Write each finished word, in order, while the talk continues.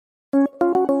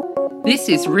This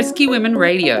is Risky Women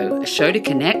Radio, a show to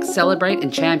connect, celebrate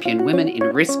and champion women in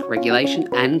risk, regulation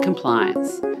and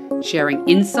compliance, sharing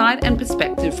insight and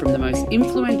perspective from the most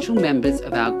influential members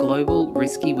of our global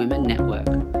Risky Women network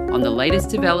on the latest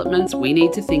developments we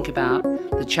need to think about,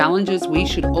 the challenges we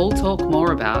should all talk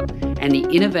more about, and the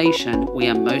innovation we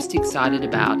are most excited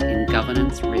about in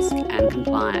governance, risk and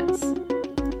compliance.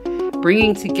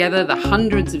 Bringing together the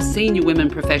hundreds of senior women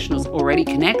professionals already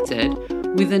connected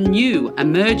with a new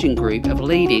emerging group of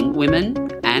leading women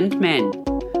and men.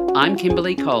 I'm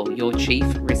Kimberly Cole, your Chief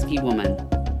Risky Woman.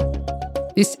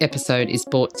 This episode is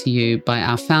brought to you by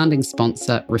our founding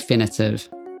sponsor, Refinitiv.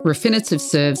 Refinitiv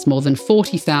serves more than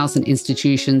 40,000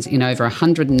 institutions in over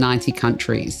 190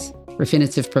 countries.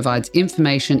 Refinitiv provides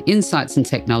information, insights and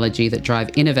technology that drive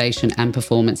innovation and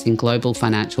performance in global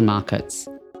financial markets.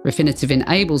 Refinitiv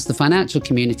enables the financial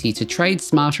community to trade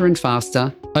smarter and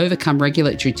faster, overcome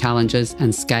regulatory challenges,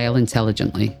 and scale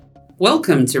intelligently.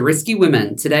 Welcome to Risky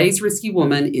Women. Today's Risky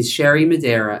Woman is Sherry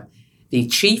Madeira, the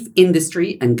Chief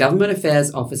Industry and Government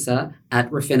Affairs Officer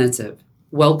at Refinitiv.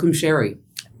 Welcome, Sherry.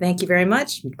 Thank you very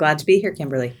much. I'm glad to be here,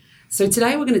 Kimberly. So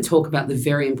today we're going to talk about the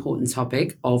very important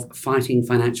topic of fighting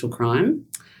financial crime.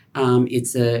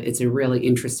 It's a really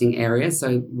interesting area,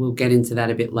 so we'll get into that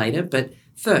a bit later. But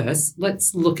first,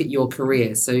 let's look at your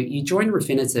career. So you joined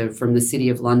Refinitiv from the City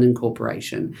of London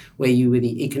Corporation, where you were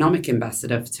the Economic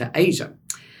Ambassador to Asia.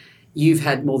 You've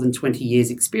had more than 20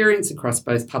 years' experience across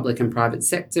both public and private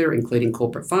sector, including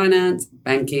corporate finance,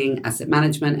 banking, asset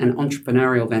management, and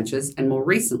entrepreneurial ventures, and more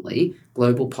recently,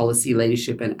 global policy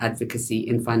leadership and advocacy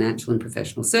in financial and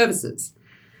professional services.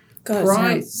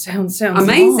 God, sounds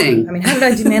amazing. Long. I mean, how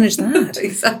did I manage that?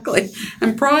 Exactly.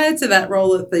 And prior to that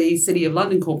role at the City of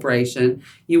London Corporation,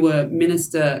 you were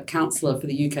Minister Councillor for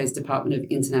the UK's Department of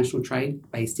International Trade,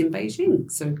 based in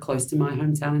Beijing, so close to my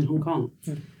hometown in Hong Kong.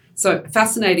 So,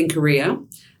 fascinating career,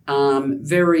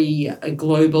 very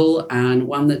global, and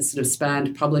one that sort of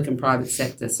spanned public and private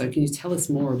sector. So, can you tell us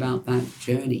more about that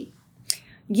journey?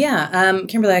 Yeah,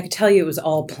 Kimberly, I could tell you it was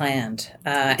all planned,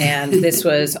 and this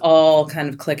was all kind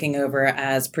of clicking over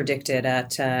as predicted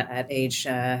at age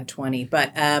 20.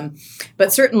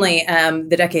 But certainly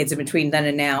the decades in between then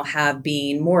and now have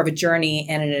been more of a journey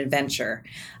and an adventure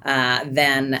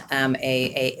than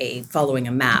a following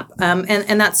a map,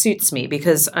 and that suits me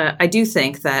because I do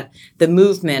think that the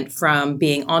movement from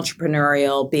being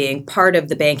entrepreneurial, being part of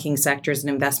the banking sector as an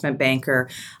investment banker,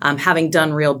 having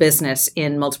done real business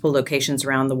in multiple locations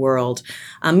around the world,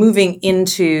 moving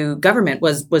into government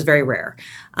was very rare.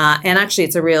 And actually,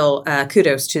 it's a real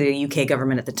kudos to the UK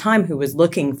government at the time, who was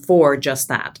looking for just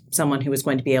that, someone who was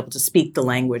going to be able to speak the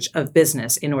language of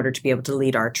business in order to be able to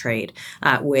lead our trade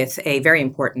with a very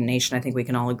important nation. I think we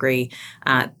can all agree,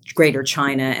 Greater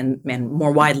China and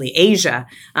more widely Asia,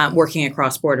 working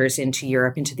across borders into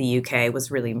Europe, into the UK was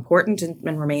really important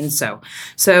and remains so.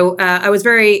 So I was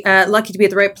very lucky to be at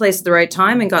the right place at the right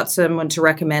time and got someone to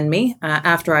recommend me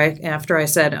after I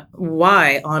said,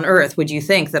 why on earth would you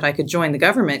think that I could join the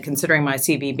government, considering my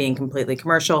CV being completely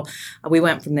commercial? We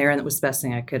went from there, and it was the best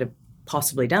thing I could have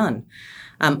possibly done.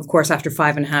 Of course, after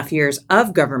 5.5 years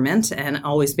of government and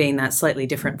always being that slightly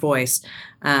different voice,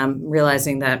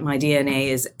 realizing that my DNA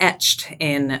is etched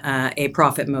in a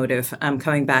profit motive,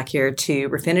 coming back here to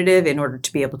Refinitiv in order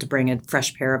to be able to bring a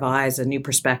fresh pair of eyes, a new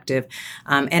perspective,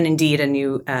 and indeed a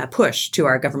new push to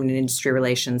our government and industry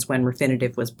relations when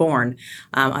Refinitiv was born.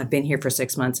 I've been here for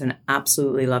 6 months and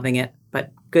absolutely loving it,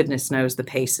 but goodness knows the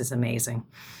pace is amazing.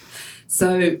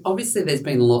 So obviously there's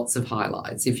been lots of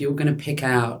highlights. If you're going to pick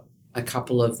out a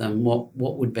couple of them, what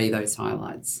would be those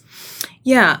highlights?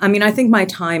 Yeah, I mean, I think my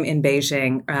time in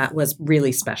Beijing was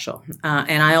really special.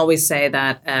 And I always say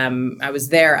that I was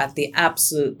there at the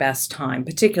absolute best time,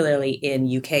 particularly in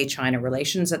UK-China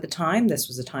relations at the time. This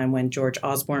was a time when George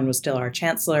Osborne was still our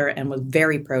chancellor and was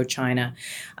very pro-China.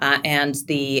 And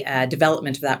the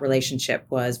development of that relationship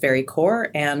was very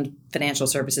core, and financial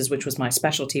services, which was my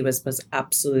specialty, was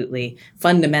absolutely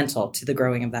fundamental to the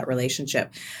growing of that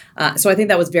relationship. So I think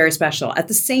that was very special. At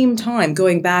the same time,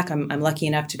 going back, I'm lucky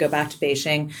enough to go back to Beijing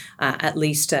at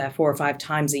least 4 or 5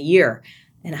 times a year.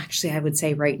 And actually, I would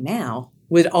say right now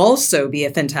would also be a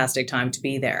fantastic time to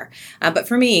be there. But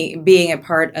for me, being a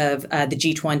part of the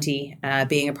G20,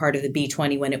 being a part of the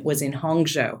B20 when it was in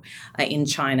Hangzhou in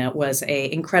China was an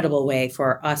incredible way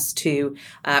for us to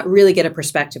really get a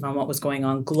perspective on what was going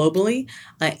on globally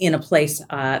in a place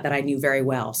that I knew very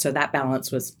well. So that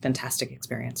balance was a fantastic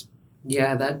experience.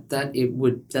 Yeah,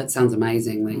 that sounds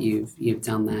amazing that you've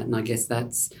done that, and I guess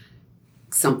that's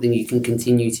something you can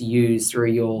continue to use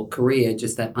through your career,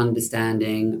 just that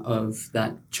understanding of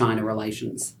that China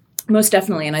relations. Most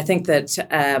definitely, and I think that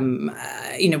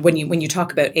when you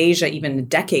talk about Asia, even a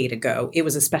decade ago, it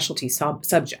was a specialty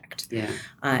subject. Yeah.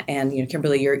 And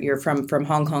Kimberly, you're from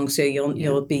Hong Kong, so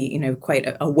you'll be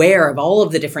quite aware of all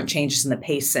of the different changes in the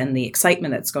pace and the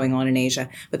excitement that's going on in Asia.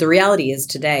 But the reality is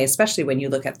today, especially when you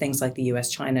look at things like the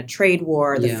U.S.-China trade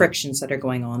war, the frictions that are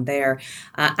going on there,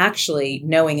 actually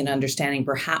knowing and understanding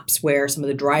perhaps where some of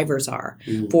the drivers are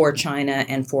for China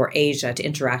and for Asia to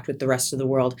interact with the rest of the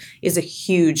world is a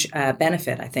huge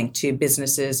benefit, I think, to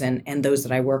businesses and those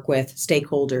that I work with,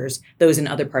 stakeholders, those in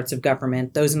other parts of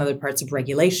government, those in other parts of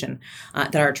regulation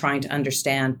that are trying to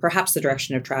understand perhaps the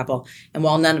direction of travel. And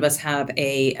while none of us have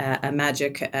a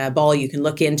magic ball you can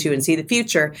look into and see the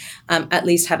future, at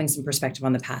least having some perspective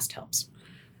on the past helps.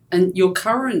 And your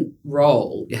current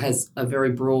role has a very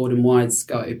broad and wide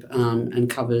scope and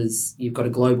covers, you've got a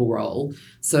global role.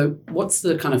 So what's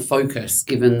the kind of focus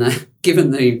given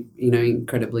the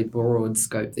incredibly broad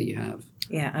scope that you have?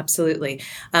 Yeah, absolutely.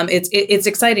 It's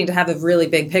exciting to have a really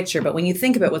big picture, but when you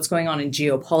think about what's going on in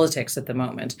geopolitics at the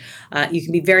moment, you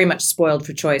can be very much spoiled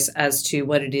for choice as to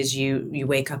what it is you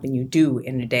wake up and you do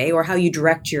in a day, or how you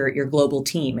direct your global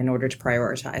team in order to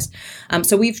prioritize.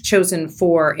 So we've chosen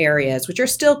 4 areas, which are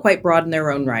still quite broad in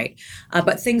their own right,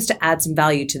 but things to add some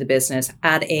value to the business,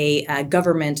 add a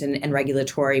government and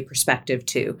regulatory perspective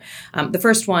too. The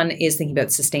first one is thinking about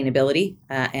sustainability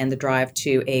and the drive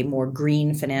to a more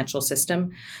green financial system.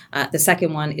 The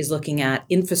second one is looking at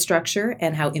infrastructure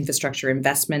and how infrastructure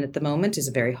investment at the moment is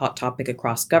a very hot topic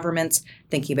across governments,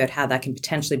 thinking about how that can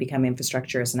potentially become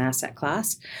infrastructure as an asset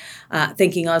class.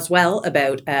 Thinking as well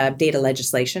about data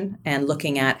legislation and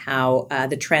looking at how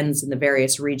the trends in the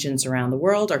various regions around the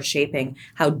world are shaping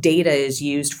how data is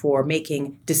used for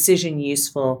making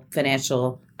decision-useful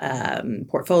financial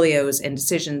portfolios and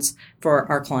decisions for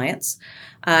our clients.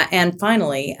 And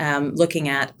finally, looking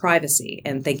at privacy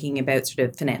and thinking about sort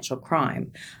of financial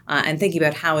crime and thinking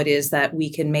about how it is that we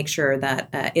can make sure that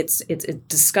it's a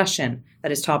discussion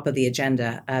that is top of the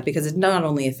agenda because it not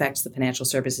only affects the financial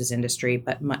services industry,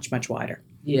 but much, much wider.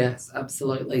 Yes,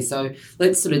 absolutely. So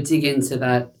let's sort of dig into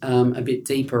that a bit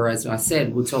deeper. As I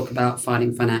said, we'll talk about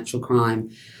fighting financial crime.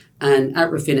 And at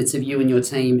Refinitiv, you and your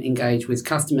team engage with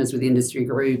customers, with industry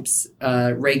groups,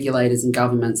 regulators and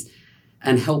governments,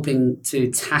 and helping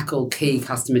to tackle key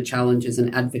customer challenges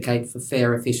and advocate for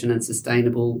fair, efficient and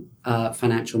sustainable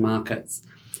financial markets.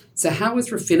 So how is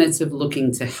Refinitiv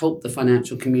looking to help the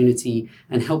financial community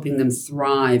and helping them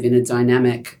thrive in a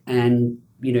dynamic and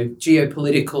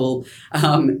geopolitical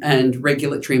and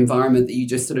regulatory environment that you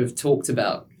just sort of talked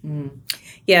about?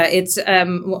 Yeah, it's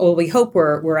we hope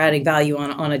we're adding value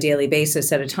on a daily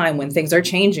basis at a time when things are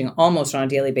changing almost on a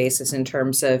daily basis in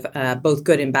terms of both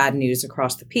good and bad news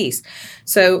across the piece.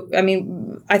 So,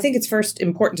 I think it's first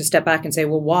important to step back and say,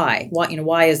 well, why?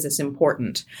 Why is this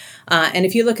important? And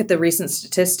if you look at the recent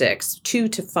statistics, 2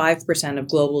 to 5% of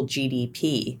global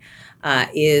GDP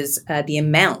is the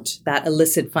amount that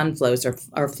illicit fund flows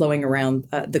are flowing around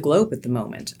the globe at the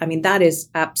moment. That is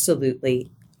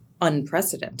absolutely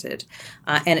unprecedented.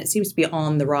 And it seems to be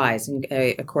on the rise,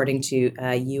 according to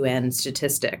UN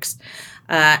statistics.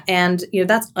 And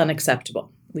that's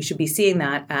unacceptable. We should be seeing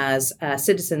that as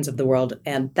citizens of the world,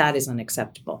 and that is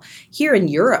unacceptable. Here in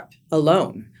Europe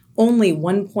alone, only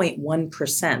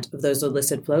 1.1% of those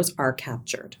illicit flows are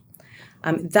captured.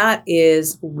 That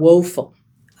is woeful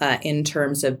in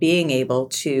terms of being able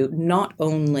to not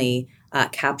only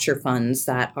capture funds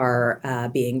that are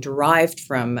being derived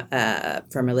from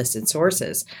illicit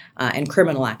sources and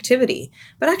criminal activity,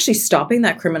 but actually stopping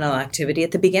that criminal activity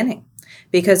at the beginning.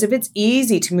 Because if it's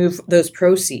easy to move those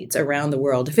proceeds around the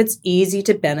world, if it's easy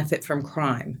to benefit from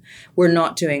crime, we're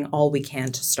not doing all we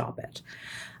can to stop it.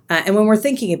 And when we're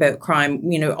thinking about crime,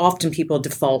 often people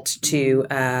default to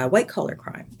white-collar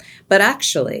crime. But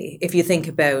actually, if you think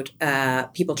about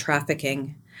people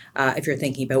trafficking, if you're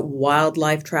thinking about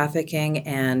wildlife trafficking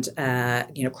and,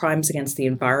 crimes against the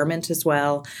environment as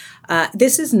well,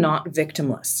 this is not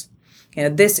victimless.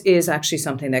 This is actually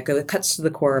something that cuts to the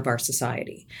core of our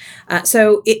society.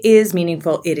 So it is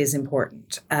meaningful. It is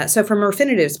important. So from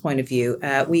Refinitiv's point of view,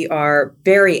 we are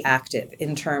very active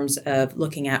in terms of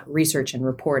looking at research and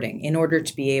reporting in order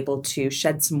to be able to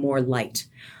shed some more light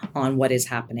on what is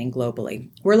happening globally.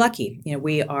 We're lucky.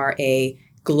 We are a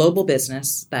global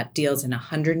business that deals in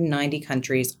 190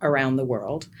 countries around the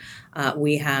world.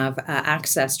 We have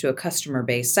access to a customer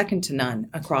base second to none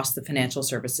across the financial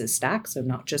services stack. So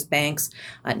not just banks,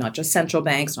 not just central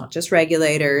banks, not just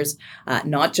regulators,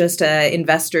 not just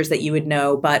investors that you would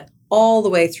know, but all the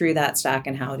way through that stack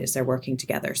and how it is they're working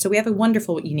together. So we have a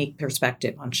wonderful, unique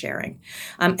perspective on sharing.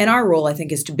 And our role, I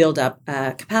think, is to build up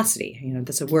capacity.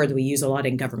 That's a word that we use a lot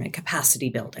in government, capacity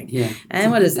building. Yeah.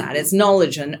 And what is that? It's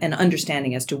knowledge and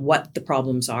understanding as to what the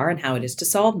problems are and how it is to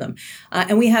solve them.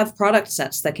 And we have product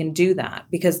sets that can do that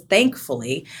because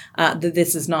thankfully,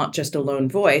 this is not just a lone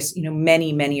voice.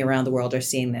 Many around the world are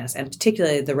seeing this, and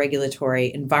particularly the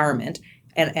regulatory environment.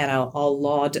 And I'll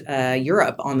laud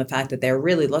Europe on the fact that they're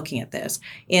really looking at this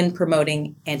in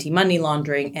promoting anti-money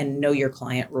laundering and know your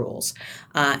client rules.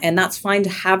 And that's fine to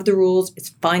have the rules. It's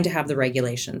fine to have the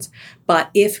regulations. But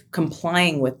if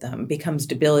complying with them becomes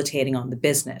debilitating on the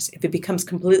business, if it becomes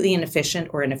completely inefficient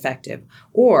or ineffective,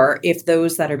 or if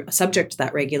those that are subject to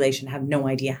that regulation have no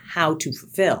idea how to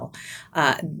fulfill,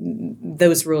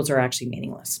 those rules are actually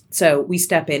meaningless. So we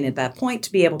step in at that point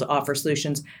to be able to offer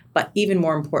solutions, but even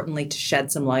more importantly, to shed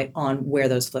some light on where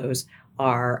those flows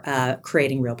are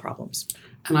creating real problems.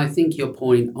 And I think your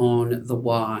point on the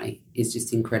why is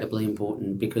just incredibly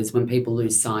important, because when people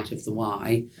lose sight of the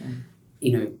why,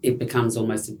 it becomes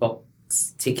almost a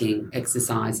box ticking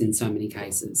exercise in so many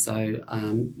cases. So,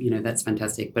 that's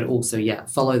fantastic. But also,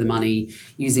 follow the money,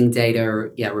 using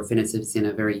data. Refinitiv's in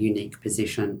a very unique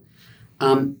position.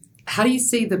 How do you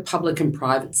see the public and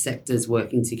private sectors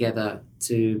working together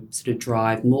to sort of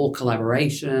drive more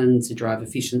collaboration, to drive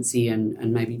efficiency and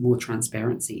maybe more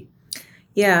transparency?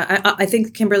 Yeah, I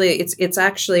think, Kimberly, it's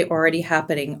actually already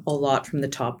happening a lot from the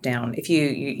top down. If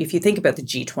you think about the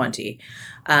G20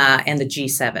 and the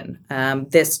G7,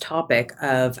 this topic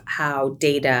of how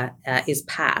data is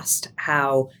passed,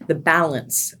 how the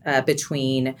balance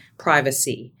between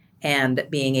privacy and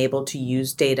being able to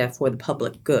use data for the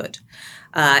public good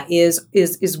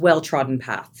is well-trodden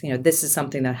path. This is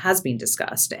something that has been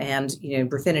discussed, and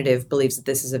Refinitiv believes that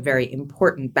this is a very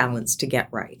important balance to get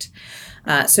right.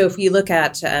 So if you look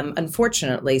at,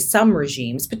 unfortunately, some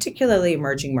regimes, particularly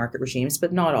emerging market regimes,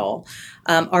 but not all,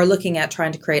 are looking at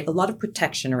trying to create a lot of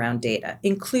protection around data,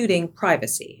 including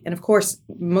privacy. And of course,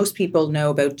 most people know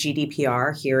about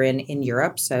GDPR here in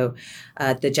Europe. So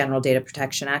the General Data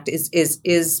Protection Act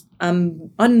is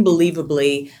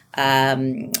unbelievably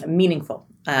meaningful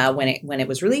when it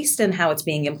was released and how it's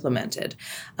being implemented.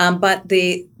 But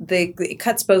it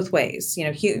cuts both ways.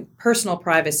 Personal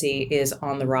privacy is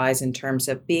on the rise in terms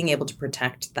of being able to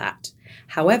protect that.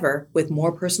 However, with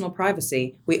more personal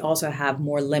privacy, we also have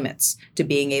more limits to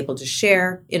being able to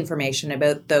share information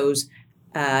about those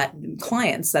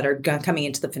clients that are coming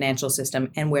into the financial system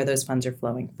and where those funds are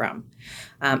flowing from.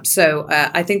 So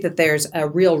I think that there's a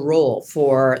real role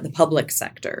for the public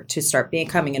sector to start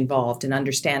becoming involved in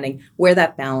understanding where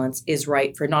that balance is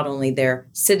right for not only their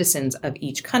citizens of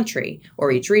each country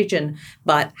or each region,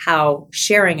 but how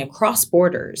sharing across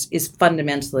borders is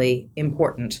fundamentally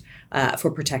important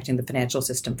for protecting the financial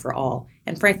system for all.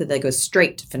 And frankly, that goes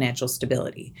straight to financial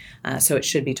stability. So it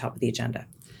should be top of the agenda.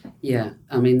 Yeah,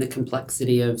 I mean, the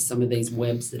complexity of some of these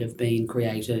webs that have been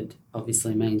created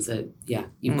obviously means that,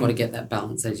 you've got to get that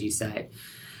balance, as you say.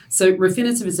 So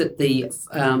Refinitiv is at the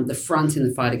front in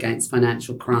the fight against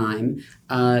financial crime.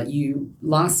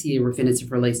 Last year,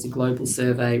 Refinitiv released a global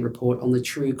survey report on the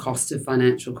true cost of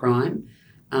financial crime,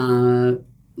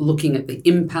 looking at the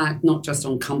impact not just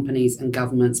on companies and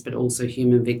governments, but also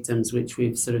human victims, which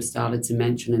we've sort of started to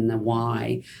mention in the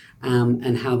why,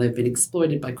 and how they've been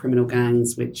exploited by criminal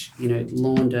gangs, which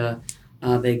launder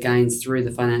their gains through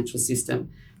the financial system.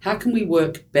 How can we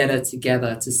work better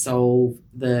together to solve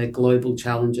the global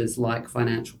challenges like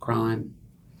financial crime?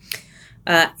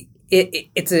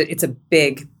 It's a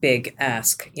big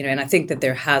ask, and I think that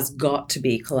there has got to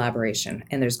be collaboration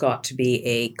and there's got to be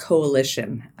a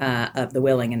coalition of the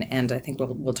willing, and I think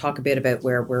we'll talk a bit about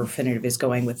where Refinitiv is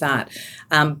going with that.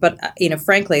 But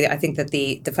frankly, I think that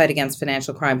the fight against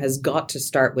financial crime has got to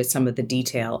start with some of the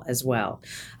detail as well.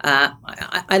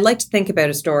 I like to think about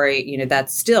a story,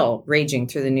 that's still raging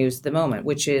through the news at the moment,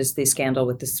 which is the scandal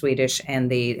with the Swedish and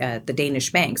the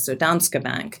Danish banks. So Danske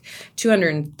Bank,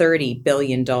 $230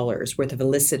 billion worth of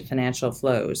illicit financial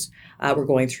flows were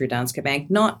going through Danske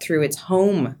Bank, not through its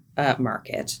home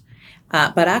market,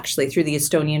 but actually through the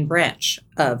Estonian branch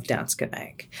of Danske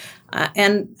Bank.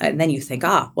 And then you think,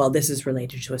 this is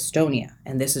related to Estonia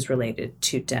and this is related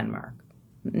to Denmark.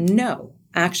 No.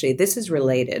 Actually, this is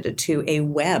related to a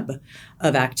web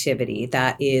of activity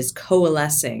that is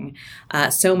coalescing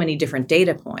so many different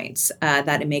data points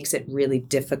that it makes it really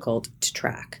difficult to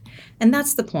track. And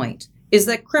that's the point, is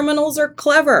that criminals are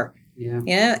clever.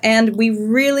 Yeah, and we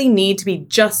really need to be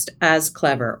just as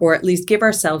clever, or at least give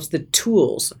ourselves the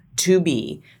tools to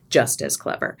be just as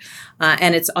clever.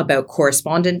 And it's about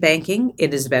correspondent banking.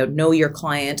 It is about know your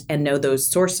client and know those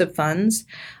source of funds,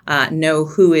 know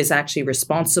who is actually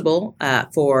responsible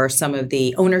for some of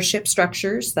the ownership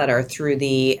structures that are through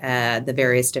the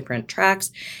various different tracks.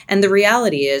 And the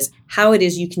reality is how it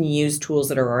is you can use tools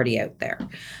that are already out there.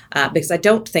 Because I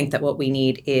don't think that what we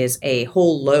need is a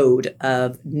whole load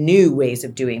of new ways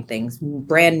of doing things,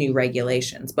 brand new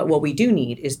regulations. But what we do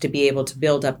need is to be able to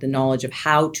build up the knowledge of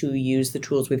how to use the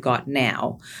tools we've got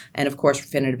now. And of course,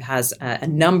 Refinitiv has a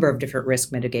number of different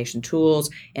risk mitigation tools,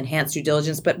 enhanced due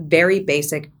diligence, but very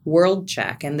basic World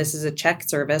Check. And this is a check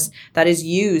service that is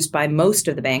used by most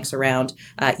of the banks around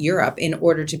Europe in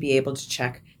order to be able to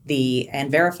check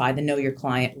and verify the know your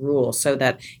client rule, so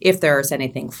that if there is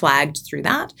anything flagged through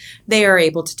that, they are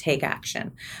able to take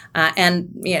action. And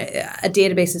a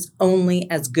database is only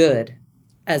as good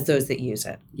as those that use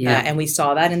it. Yeah. And we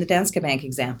saw that in the Danske Bank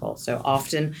example. So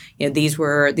often, these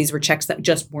were checks that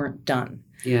just weren't done.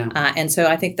 Yeah. And so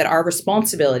I think that our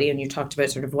responsibility, and you talked about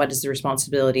sort of what is the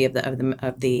responsibility of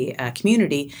the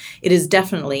community, it is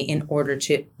definitely in order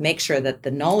to make sure that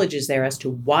the knowledge is there as to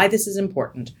why this is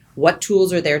important, what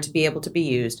tools are there to be able to be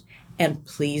used, and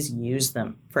please use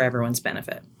them for everyone's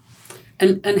benefit.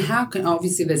 And how can,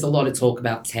 obviously there's a lot of talk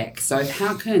about tech, so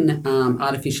how can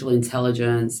artificial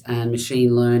intelligence and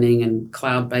machine learning and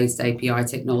cloud-based API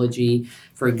technology,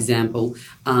 for example,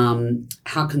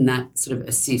 how can that sort of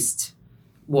assist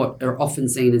what are often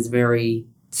seen as very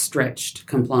stretched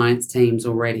compliance teams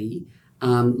already,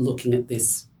 looking at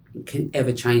this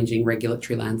ever-changing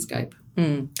regulatory landscape?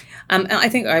 I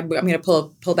think I'm going to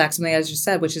pull back something I just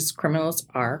said, which is criminals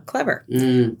are clever,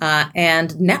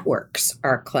 and networks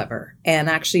are clever, and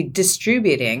actually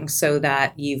distributing so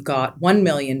that you've got $1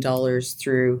 million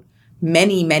through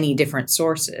many, many different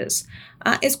sources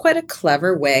is quite a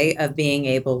clever way of being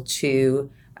able to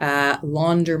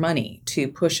launder money, to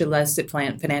push illicit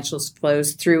financial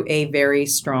flows through a very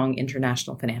strong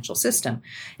international financial system.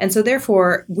 And so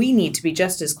therefore, we need to be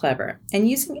just as clever. And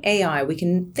using AI, we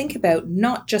can think about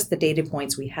not just the data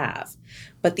points we have,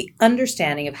 but the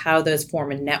understanding of how those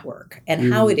form a network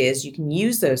and how it is you can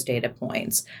use those data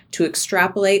points to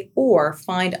extrapolate or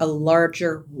find a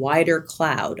larger, wider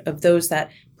cloud of those that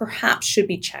perhaps should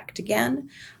be checked again,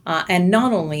 and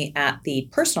not only at the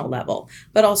personal level,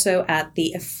 but also at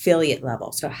the affiliate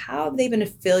level. So how have they been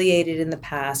affiliated in the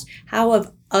past? How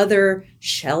have other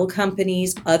shell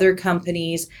companies, other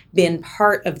companies been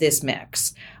part of this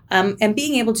mix? And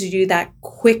being able to do that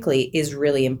quickly is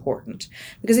really important.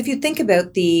 Because if you think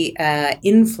about the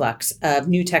influx of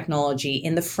new technology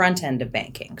in the front end of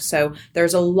banking, so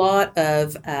there's a lot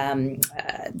of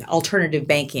alternative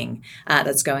banking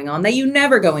that's going on, that you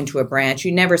never go into a branch,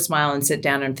 you never smile and sit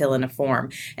down and fill in a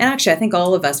form. And actually, I think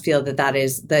all of us feel that that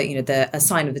is a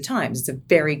sign of the times. It's a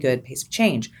very good pace of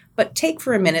change. But take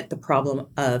for a minute the problem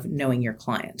of knowing your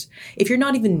client. If you're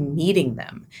not even meeting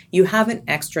them, you have an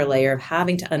extra layer of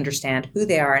having to understand who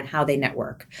they are and how they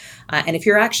network. And if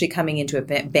you're actually coming into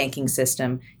a banking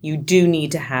system, you do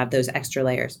need to have those extra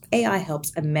layers. AI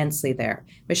helps immensely there.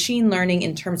 Machine learning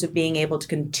in terms of being able to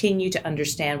continue to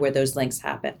understand where those links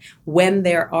happen. When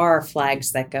there are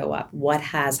flags that go up, what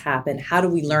has happened? How do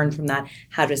we learn from that?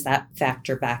 How does that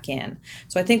factor back in?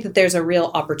 So I think that there's a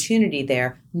real opportunity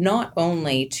there, not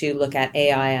only to look at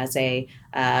AI as a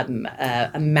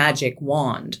magic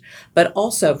wand, but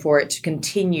also for it to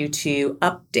continue to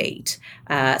update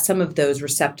some of those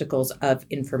receptacles of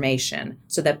information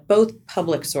so that both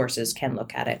public sources can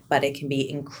look at it, but it can be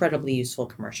incredibly useful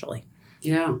commercially.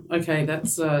 Yeah, okay,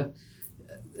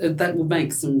 that will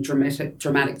make some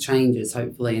dramatic changes,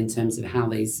 hopefully, in terms of how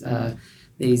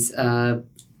these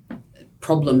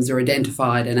problems are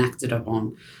identified and acted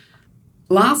upon.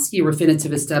 Last year,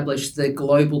 Refinitiv established the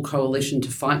Global Coalition to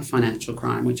Fight Financial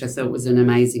Crime, which I thought was an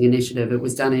amazing initiative. It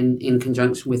was done in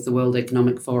conjunction with the World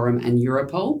Economic Forum and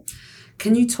Europol.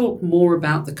 Can you talk more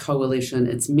about the coalition,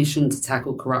 its mission to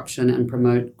tackle corruption and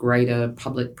promote greater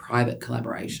public-private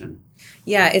collaboration?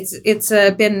 Yeah, it's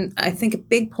been, I think, a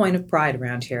big point of pride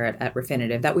around here at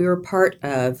Refinitiv that we were part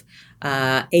of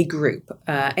a group,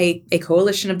 a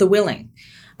coalition of the willing.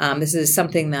 This is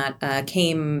something that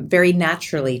came very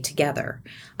naturally together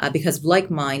because of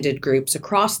like-minded groups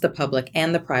across the public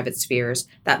and the private spheres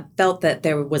that felt that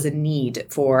there was a need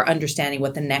for understanding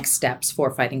what the next steps for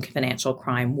fighting financial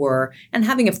crime were and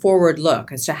having a forward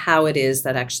look as to how it is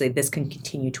that actually this can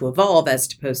continue to evolve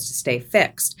as opposed to stay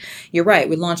fixed. You're right.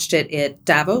 We launched it at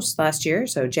Davos last year,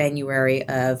 so January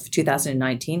of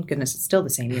 2019. Goodness, it's still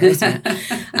the same year, isn't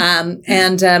it?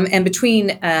 And between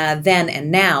then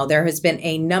and now, there has been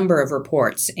a number of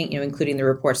reports, including the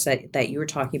reports that you were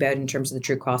talking about in terms of the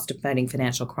True cost of fighting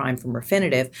financial crime from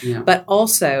Refinitiv, but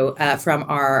also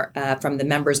from the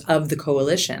members of the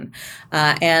coalition.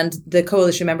 And the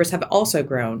coalition members have also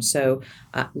grown. So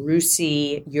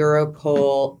RUSI,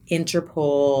 Europol,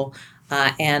 Interpol,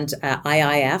 and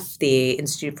IIF, the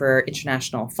Institute for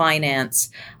International Finance,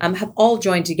 have all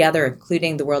joined together,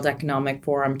 including the World Economic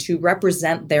Forum, to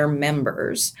represent their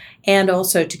members and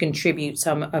also to contribute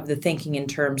some of the thinking in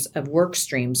terms of work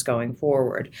streams going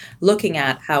forward, looking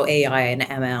at how AI and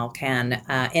ML can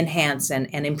enhance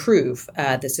and improve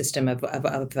the system of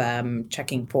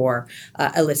checking for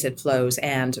illicit flows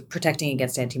and protecting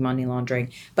against anti-money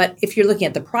laundering. But if you're looking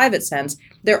at the private sense,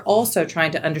 they're also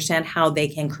trying to understand how they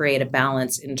can create a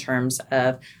balance in terms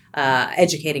of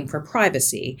educating for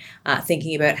privacy,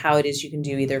 thinking about how it is you can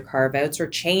do either carve-outs or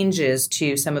changes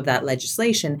to some of that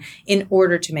legislation in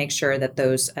order to make sure that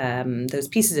those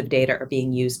pieces of data are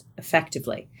being used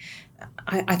effectively.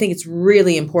 I think it's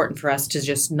really important for us to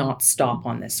just not stop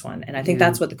on this one. And I think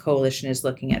that's what the coalition is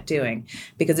looking at doing,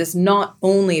 because it's not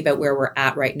only about where we're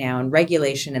at right now, and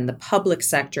regulation in the public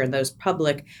sector and those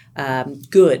public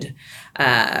good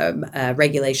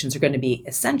regulations are going to be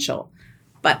essential.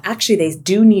 But actually, they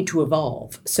do need to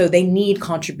evolve. So they need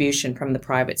contribution from the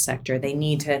private sector. They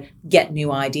need to get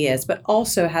new ideas, but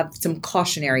also have some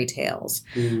cautionary tales,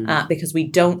 because we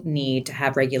don't need to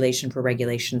have regulation for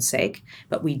regulation's sake,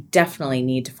 but we definitely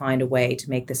need to find a way to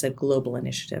make this a global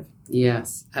initiative.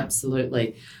 Yes,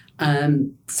 absolutely.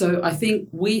 So I think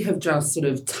we have just sort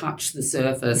of touched the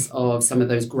surface of some of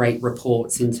those great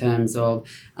reports in terms of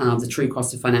the true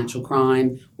cost of financial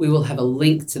crime. We will have a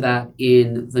link to that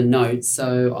in the notes.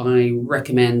 So I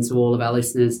recommend to all of our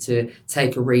listeners to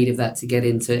take a read of that to get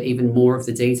into even more of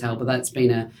the detail. But that's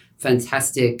been a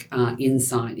fantastic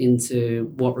insight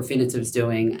into what Refinitiv's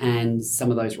doing and some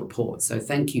of those reports. So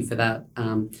thank you for that,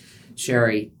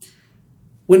 Sherry.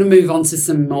 We're going to move on to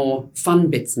some more fun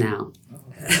bits now.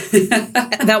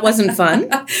 That wasn't fun.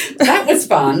 That was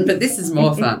fun, but this is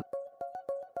more fun.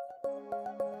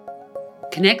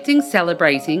 Connecting,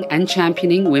 celebrating and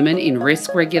championing women in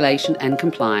risk, regulation and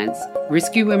compliance,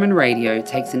 Risky Women Radio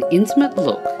takes an intimate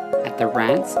look at the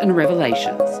rants and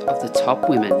revelations of the top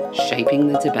women shaping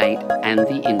the debate and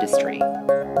the industry.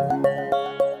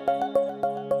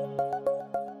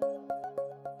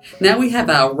 Now we have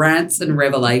our rants and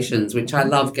revelations, which I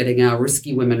love getting our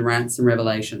Risky Women rants and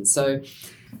revelations. So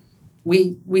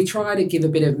we try to give a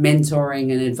bit of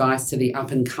mentoring and advice to the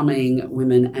up-and-coming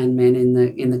women and men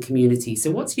in the community. So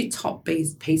what's your top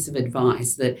piece of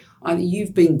advice that either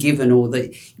you've been given or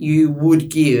that you would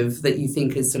give that you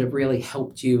think has sort of really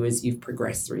helped you as you've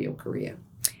progressed through your career?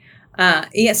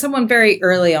 Someone very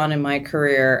early on in my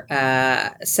career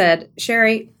said,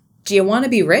 Sherry, do you want to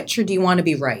be rich or do you want to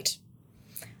be right?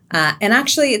 And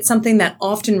actually, it's something that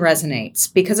often resonates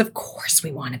because, of course,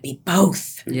 we want to be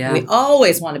both. Yeah. We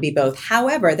always want to be both.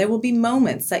 However, there will be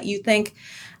moments that you think,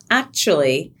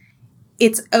 actually,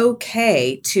 it's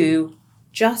okay to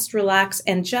just relax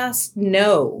and just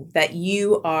know that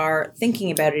you are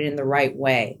thinking about it in the right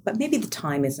way. But maybe the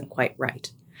time isn't quite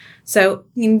right. So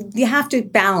you have to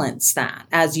balance that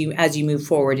as you move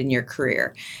forward in your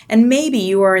career. And maybe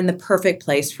you are in the perfect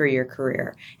place for your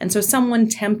career. And so someone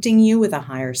tempting you with a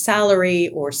higher salary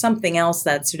or something else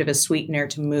that's sort of a sweetener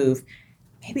to move,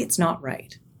 maybe it's not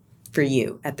right for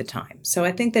you at the time. So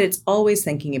I think that it's always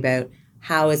thinking about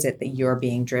how is it that you're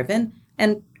being driven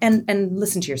and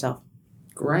listen to yourself.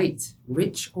 Great.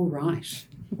 Rich or right?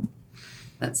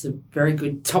 That's a very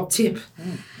good top tip.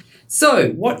 So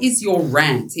what is your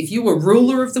rant? If you were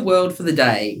ruler of the world for the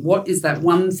day, what is that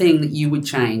one thing that you would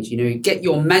change? Get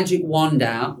your magic wand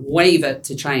out, wave it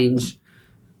to change.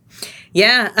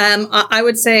 Yeah, I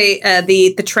would say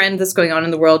the trend that's going on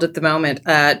in the world at the moment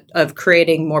of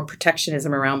creating more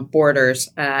protectionism around borders,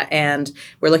 and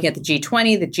we're looking at the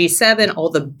G20, the G7, all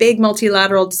the big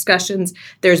multilateral discussions.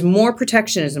 There's more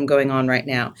protectionism going on right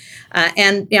now,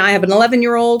 and I have an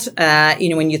 11-year-old.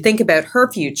 When you think about her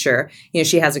future,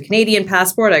 she has a Canadian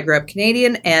passport. I grew up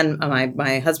Canadian, and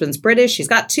my husband's British. She's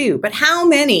got 2, but how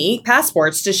many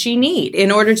passports does she need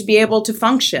in order to be able to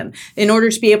function? In order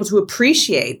to be able to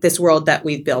appreciate this world that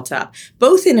we've built up,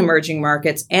 both in emerging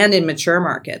markets and in mature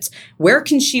markets? Where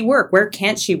can she work? Where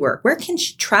can't she work? Where can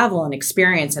she travel and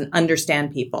experience and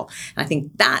understand people? And I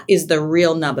think that is the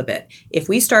real nub of it. If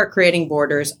we start creating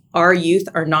borders, our youth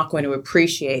are not going to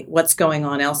appreciate what's going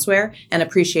on elsewhere and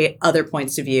appreciate other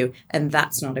points of view. And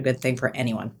that's not a good thing for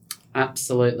anyone.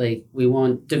 Absolutely. We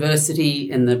want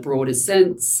diversity in the broadest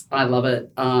sense. I love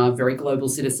it. Very global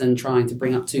citizen, trying to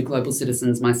bring up 2 global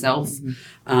citizens myself.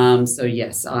 Mm-hmm. So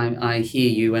yes, I hear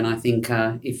you. And I think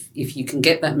if you can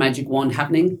get that magic wand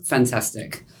happening,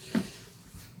 fantastic.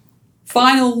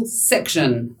 Final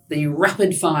section, the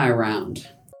rapid fire round.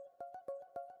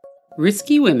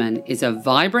 Risky Women is a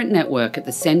vibrant network at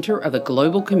the centre of a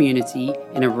global community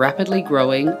in a rapidly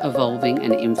growing, evolving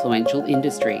and influential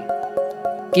industry.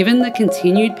 Given the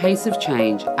continued pace of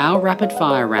change, our rapid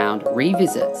fire round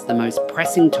revisits the most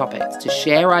pressing topics to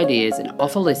share ideas and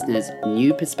offer listeners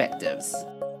new perspectives.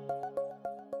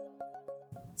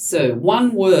 So,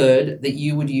 one word that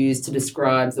you would use to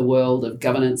describe the world of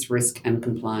governance, risk and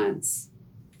compliance?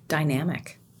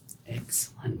 Dynamic.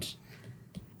 Excellent.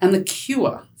 And the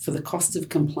cure for the cost of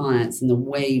compliance and the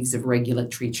waves of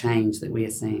regulatory change that we are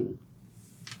seeing?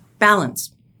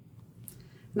 Balance.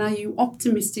 And are you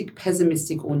optimistic,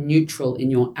 pessimistic or neutral in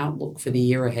your outlook for the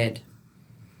year ahead?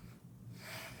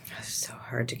 So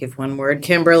hard to give one word,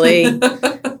 Kimberly.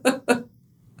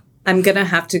 I'm going to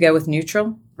have to go with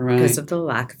neutral because of the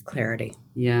lack of clarity.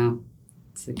 Yeah,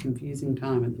 it's a confusing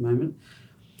time at the moment.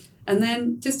 And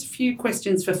then just a few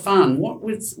questions for fun.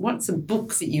 What's a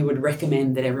book that you would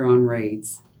recommend that everyone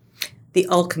reads? The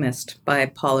Alchemist by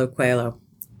Paulo Coelho.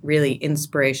 Really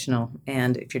inspirational.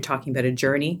 And if you're talking about a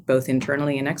journey, both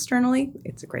internally and externally,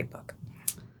 it's a great book.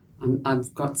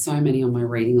 I've got so many on my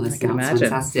reading list. I can imagine. It's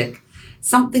fantastic.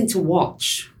 Something to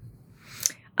watch.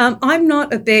 I'm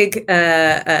not a big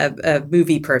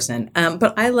movie person,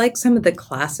 but I like some of the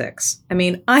classics. I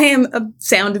mean, I am a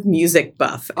Sound of Music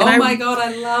buff. Oh my God,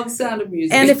 I love Sound of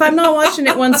Music. And if I'm not watching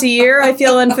it once a year, I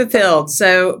feel unfulfilled.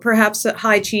 So perhaps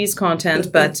high cheese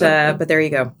content, but there you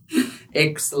go.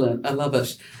 Excellent. I love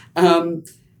it. And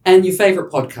your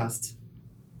favourite podcast?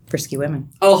 Risky Women.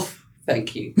 Oh,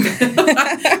 thank you.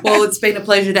 Well, it's been a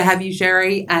pleasure to have you,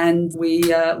 Sherry, and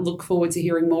we look forward to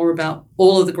hearing more about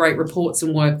all of the great reports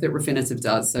and work that Refinitiv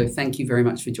does. So thank you very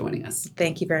much for joining us.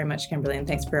 Thank you very much, Kimberly, and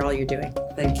thanks for all you're doing.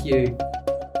 Thank you.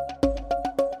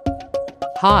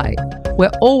 Hi,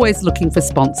 we're always looking for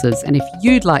sponsors, and if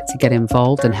you'd like to get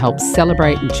involved and help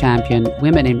celebrate and champion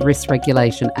women in risk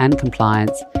regulation and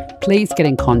compliance, please get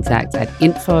in contact at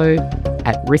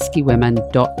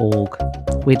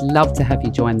info@riskywomen.org. We'd love to have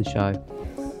you join the show.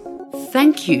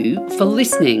 Thank you for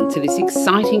listening to this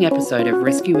exciting episode of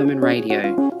Risky Women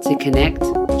Radio to connect,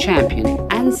 champion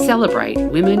and celebrate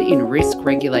women in risk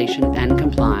regulation and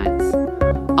compliance.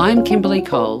 I'm Kimberly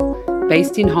Cole,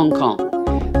 based in Hong Kong.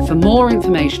 For more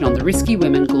information on the Risky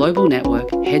Women Global Network,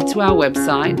 head to our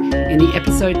website in the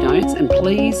episode notes and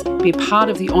please be a part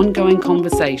of the ongoing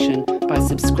conversation by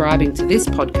subscribing to this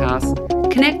podcast,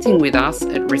 connecting with us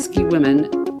at Risky Women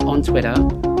on Twitter,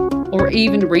 or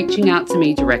even reaching out to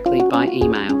me directly by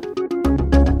email.